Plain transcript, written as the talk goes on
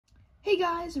Hey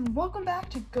guys, and welcome back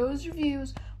to Go's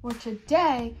Reviews, where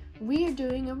today we are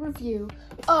doing a review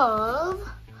of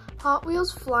Hot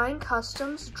Wheels Flying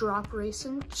Customs Drop Race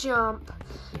and Jump.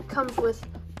 It comes with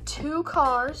two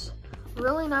cars,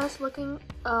 really nice looking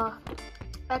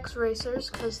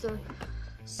X-Racers because they're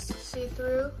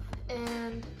see-through,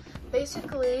 and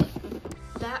basically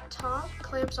that top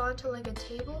clamps onto like a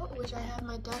table, which I have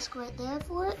my desk right there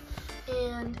for it,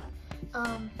 and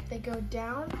they go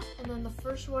down, and then the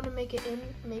first one to make it in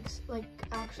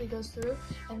actually goes through,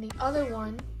 and the other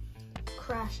one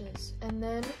crashes, and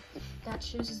then that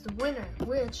chooses the winner,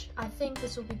 which I think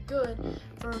this will be good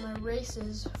for my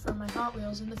races for my Hot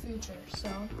Wheels in the future. So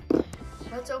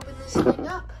let's open this thing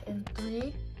up in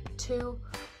 3, 2.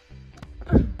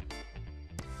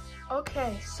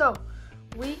 Okay, so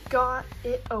we got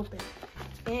it open,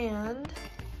 and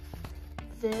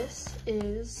this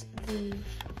is the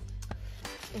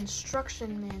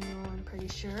instruction manual, I'm pretty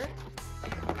sure.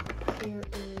 Here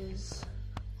is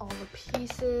all the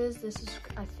pieces. This is,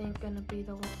 I think, gonna be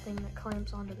the thing that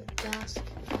clamps onto the desk.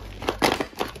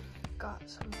 Got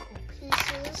some cool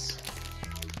pieces.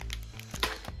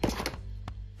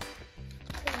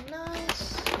 Pretty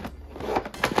nice.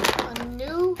 A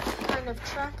new kind of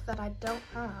track that I don't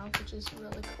have, which is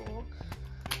really cool.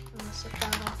 I'm gonna set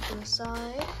that off to the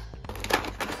side.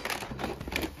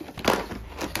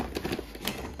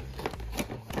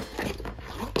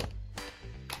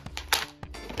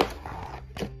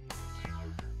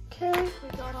 Okay,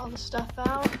 we got all the stuff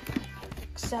out,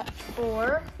 except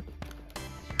for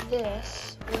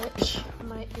this, which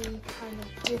might be kind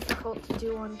of difficult to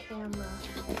do on camera.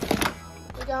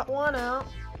 We got one out.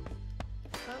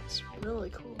 That's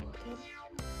really cool looking.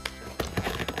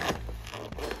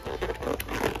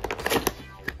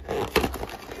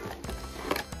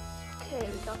 Okay,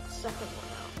 we got the second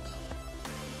one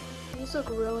out. These look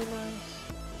really nice.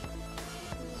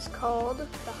 This is called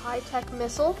the High-Tech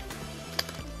Missile.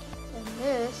 And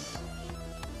this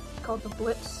is called the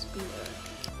Blitz Speeder.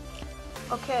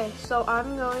 Okay, so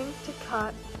I'm going to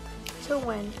cut to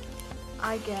when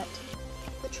I get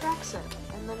the track set,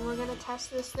 and then we're gonna test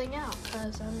this thing out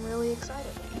because I'm really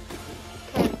excited.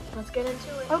 Okay, let's get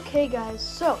into it. Okay guys,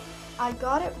 so I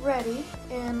got it ready,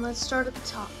 and let's start at the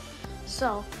top.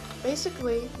 So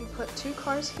basically you put two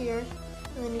cars here,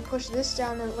 and then you push this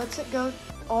down and it lets it go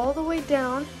all the way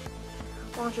down,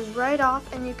 launches right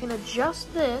off, and you can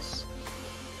adjust this,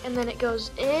 and then it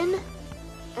goes in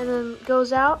and then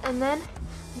goes out, and then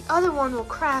the other one will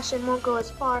crash and won't go as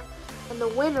far, and the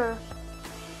winner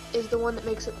is the one that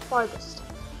makes it the farthest.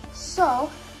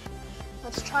 So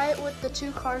let's try it with the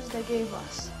two cars they gave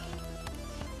us.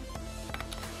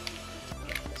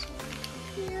 Put this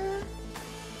one here.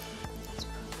 Let's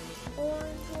put the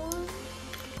orange one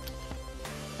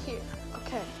here.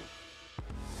 Okay.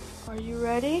 Are you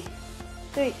ready?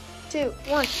 3, 2,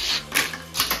 1.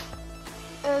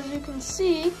 As you can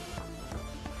see,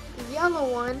 the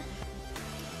yellow one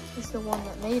is the one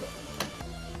that made it.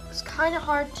 It's kind of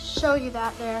hard to show you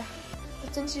that there,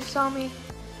 but since you saw me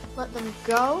let them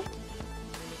go,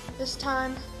 this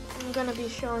time I'm gonna be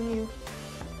showing you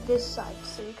this side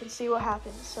so you can see what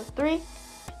happens. So 3,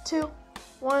 2,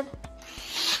 1.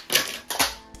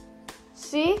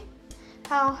 See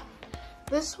how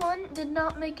this one did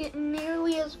not make it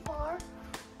nearly as far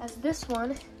as this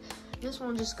one. This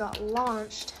one just got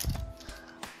launched,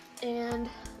 and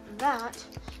that's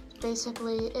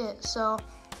basically it. So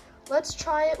let's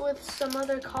try it with some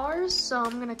other cars. So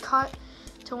I'm gonna cut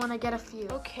to when I get a few.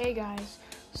 Okay guys,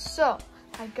 so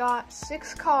I got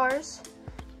 6 cars.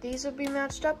 These will be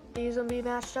matched up, these will be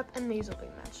matched up, and these will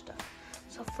be matched up.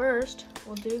 So first,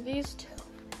 we'll do these two.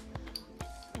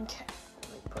 Okay,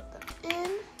 let me put them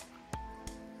in.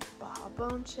 Baja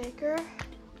Bone Shaker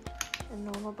and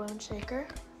normal Bone Shaker.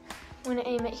 I'm gonna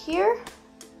aim it here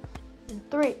in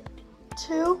 3,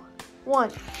 2,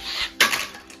 1.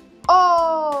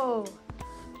 Oh!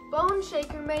 Bone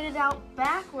Shaker made it out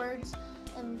backwards,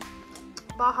 and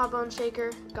Baja Bone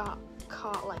Shaker got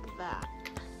caught like that.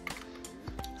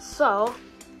 So,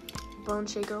 Bone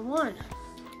Shaker won.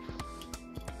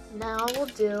 Now we'll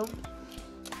do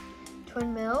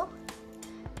Twin Mill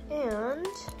and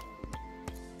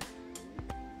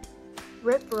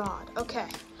Rip Rod. Okay,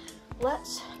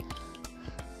 let's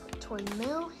Twin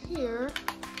Mill here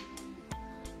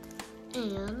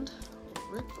and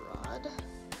Rip Rod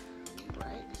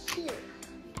right here.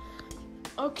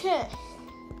 Okay,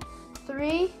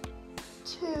 3,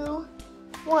 2,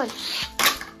 1.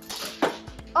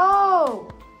 Oh,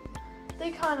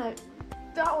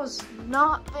 that was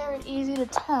not very easy to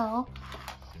tell.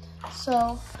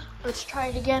 So let's try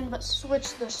it again, but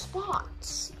switch the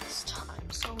spots this time.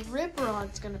 So rib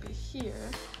rod's gonna be here.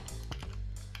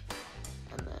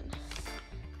 And then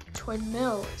twin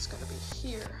mill is gonna be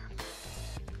here.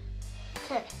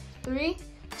 Okay, 3,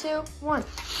 2, 1.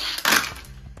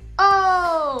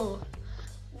 Oh,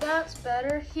 that's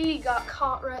better. He got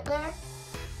caught right there.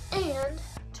 And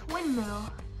twin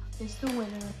mill is the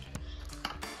winner.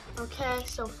 Okay,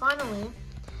 so finally,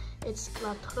 it's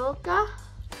La Troca.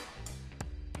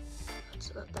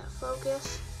 Let's let that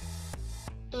focus.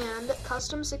 And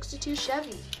Custom 62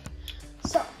 Chevy.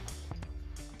 So,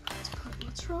 let's put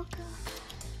La Troca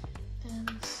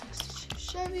and 62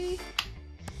 Chevy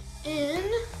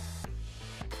in.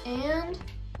 And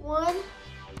 1,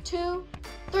 2,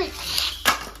 3.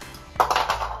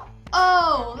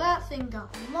 Oh, that thing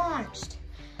got launched.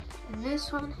 And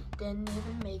this one didn't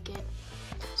even make it.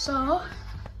 So,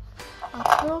 La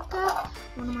Troca,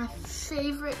 one of my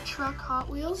favorite truck Hot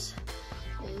Wheels,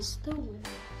 is the winner.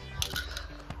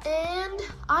 And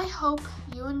I hope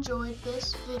you enjoyed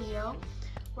this video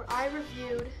where I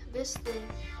reviewed this thing,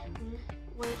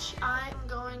 which I'm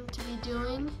going to be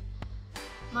doing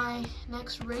my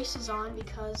next races on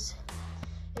because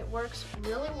it works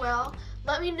really well.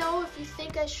 Let me know if you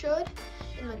think I should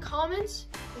in the comments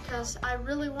because I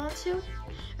really want to.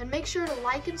 And make sure to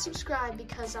like and subscribe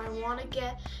because I want to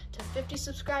get to 50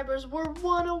 subscribers. We're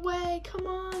 1 away. Come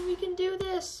on, we can do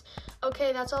this.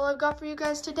 Okay, that's all I've got for you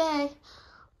guys today.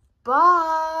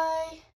 Bye.